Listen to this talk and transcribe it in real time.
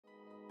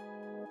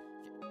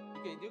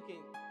I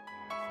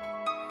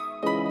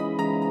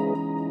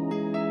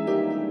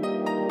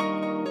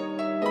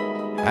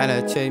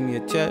gotta take me a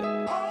check. I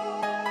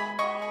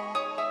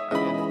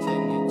gotta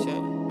take me a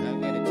check. I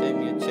gotta take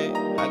me a check.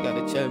 I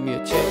gotta take me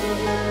a check.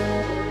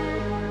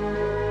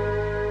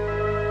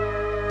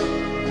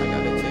 I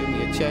gotta take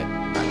me a check.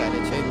 I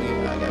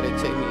gotta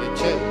take me a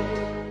check.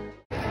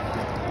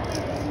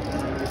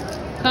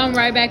 Come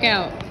right back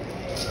out.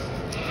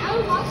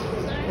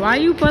 Why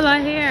you pull her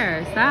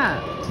hair?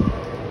 Stop.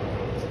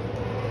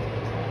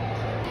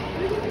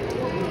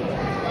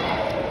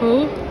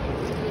 Who?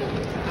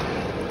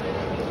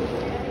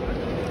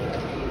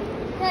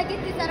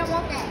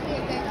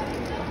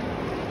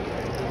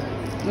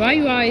 Why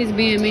you always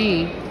being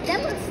mean?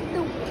 That looks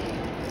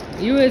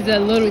stupid. You was a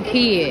little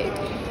kid,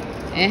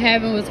 and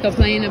Heaven was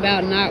complaining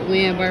about not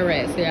wearing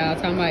berets. Y'all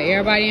talking about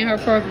everybody in her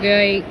 4th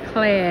grade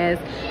class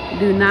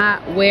do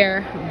not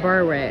wear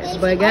berets.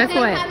 But guess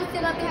what?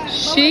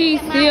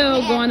 She's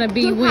still gonna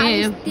be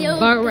wearing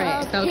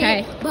berets.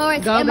 Okay?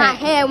 Berets in my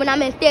hair when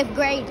I'm in 5th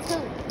grade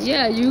too.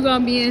 Yeah, you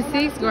gonna be in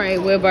 6th grade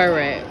with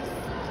berets.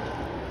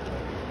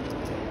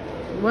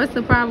 What's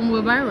the problem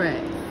with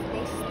berets?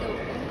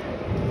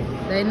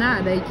 They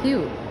not. They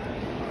cute.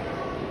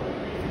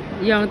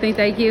 You don't think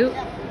they cute?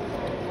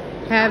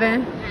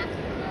 Heaven?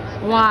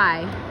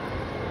 Why?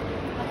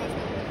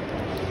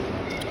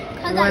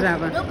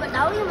 Whatever.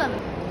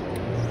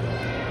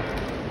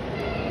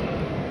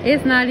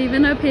 It's not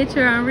even a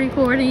picture. I'm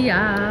recording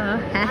y'all.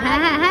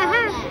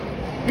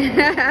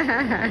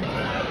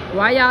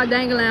 Why y'all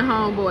dangling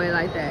homeboy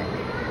like that?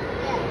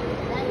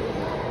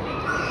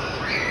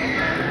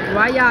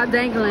 Why y'all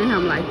dangling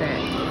him like that?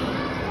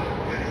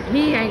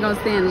 He ain't gonna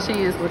stand a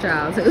chance with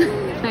y'all too.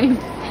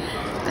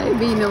 They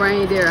beating the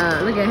reindeer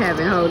up. Look at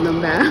Heaven holding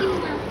them down.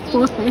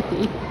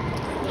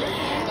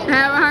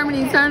 Have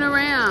Harmony turn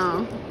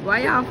around. Why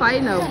y'all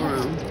fighting over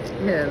him?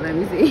 Here, let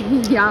me see.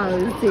 Y'all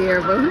is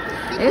terrible.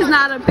 It's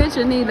not a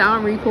picture neither.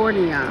 I'm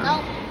recording y'all.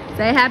 Nope.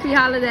 Say happy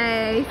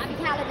holidays.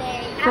 Happy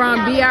holidays. From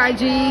Happy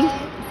BRG.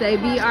 holidays. Say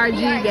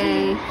BRG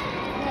gang.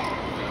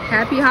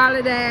 Happy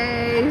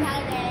holidays.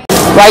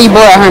 Why you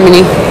bored,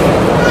 Harmony?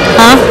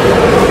 Huh?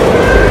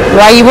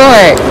 Why you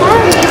bored?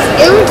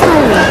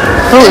 Irritating.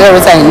 Who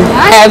irritating?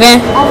 Heaven?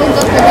 Always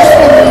go to this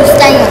when you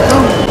stay at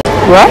home.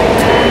 What?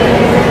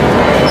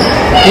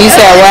 You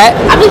said what?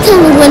 I be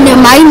telling you what they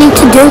might need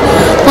to do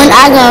when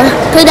I go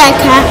to that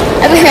car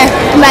over here.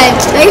 Like,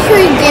 make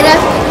sure you get up,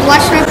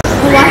 wash your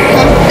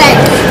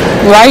face.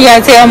 Why you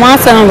gotta tell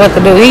my son what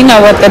to do? He know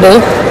what to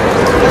do.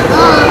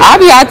 I'll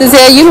be out to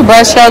tell you to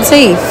brush your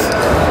teeth.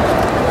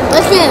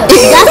 Listen,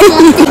 that's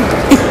one thing.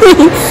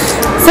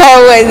 So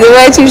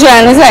what you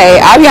trying to say?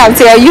 I'll be out to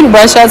tell you to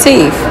brush your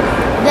teeth.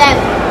 That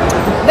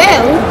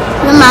Bill,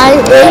 my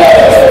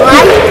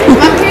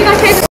pretty gonna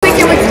take a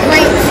picture with the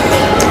plate.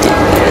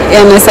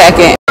 In a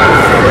second.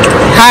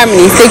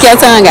 Harmony, stick your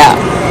tongue out.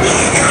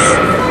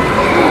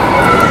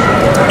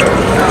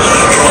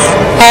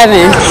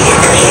 Heaven.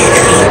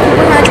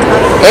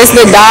 It's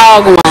the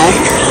dog one.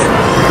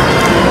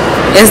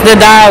 It's the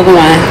dog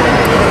one.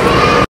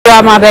 What you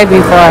draw my baby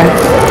for?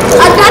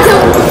 I got to.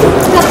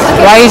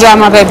 Why you draw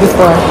my baby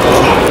for?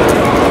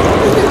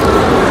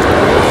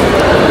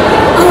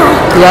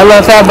 Your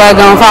little fat boy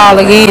gonna fall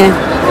again.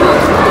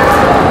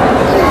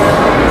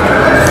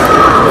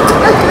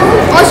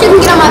 Or she can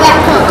get on my back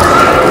home.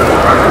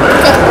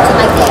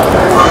 Like that.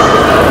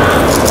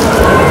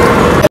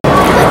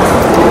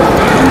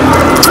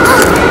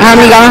 How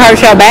many gonna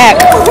hurt your back?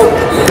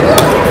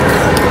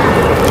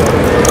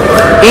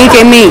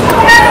 Eating meat.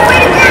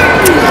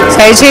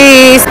 Say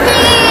cheese.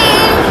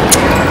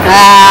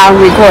 I'm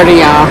recording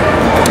y'all.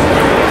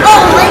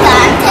 Oh my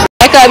God.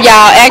 Eck up,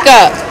 y'all. Eck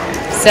up.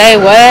 Say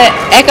what?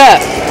 Eck up.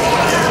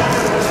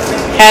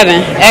 Heaven.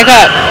 Eck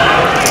up.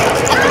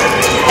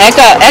 Eck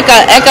up. Eck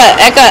up. Eck up.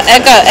 Eck up.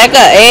 Eck up. Eck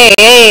up. Hey,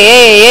 hey,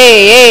 hey,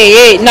 hey, hey,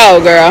 hey.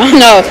 No, girl.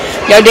 No.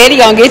 Your daddy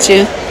gonna get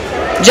you.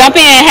 Jump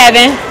in,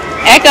 Heaven.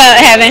 Eck up,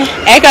 Heaven.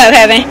 Eck up,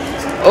 Heaven.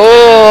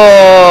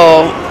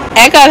 Oh.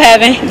 Eck up,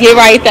 Heaven. Get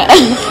right there.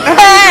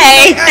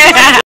 Hey.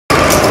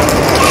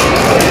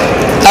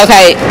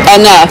 Okay,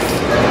 enough.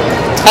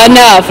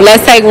 Enough.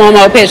 Let's take one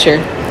more picture.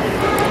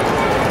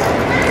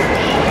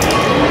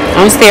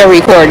 I'm still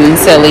recording,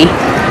 silly.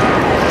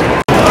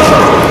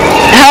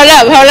 Hold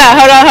up, hold up,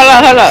 hold up, hold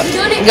up, hold up.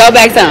 Go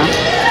back some.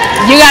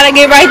 You gotta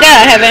get right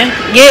there, Heaven.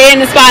 Get in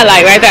the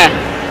spotlight right there.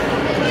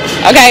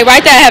 Okay,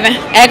 right there, Heaven.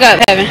 Act up,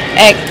 Heaven.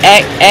 Act.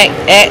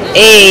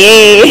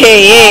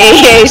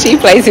 Hey. She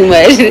plays too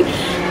much.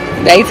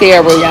 They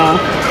terrible, y'all.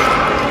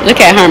 Look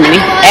at Harmony.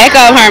 Act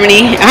up,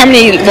 Harmony.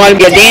 Harmony want to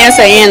be a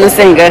dancer and a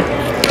singer.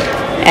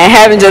 And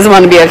Heaven just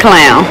want to be a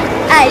clown.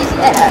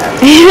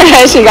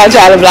 She gonna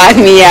try to block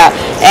me out.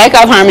 Act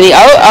up, Harmony.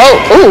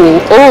 Ooh.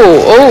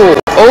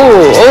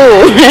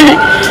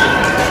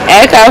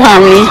 Act up,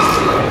 Harmony.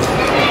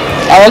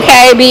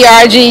 Okay,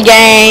 BRG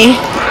gang.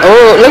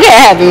 Oh, look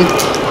at Heaven.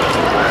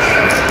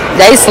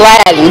 They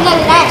sliding.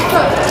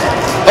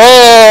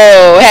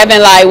 Oh,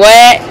 Heaven like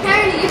what?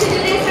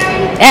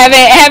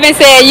 Heaven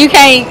said you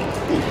can't.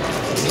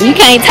 You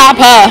can't top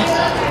her.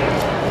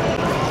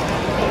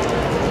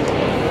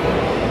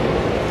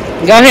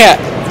 Go ahead.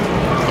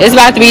 It's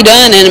about to be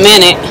done in a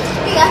minute.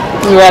 Yeah.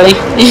 Really?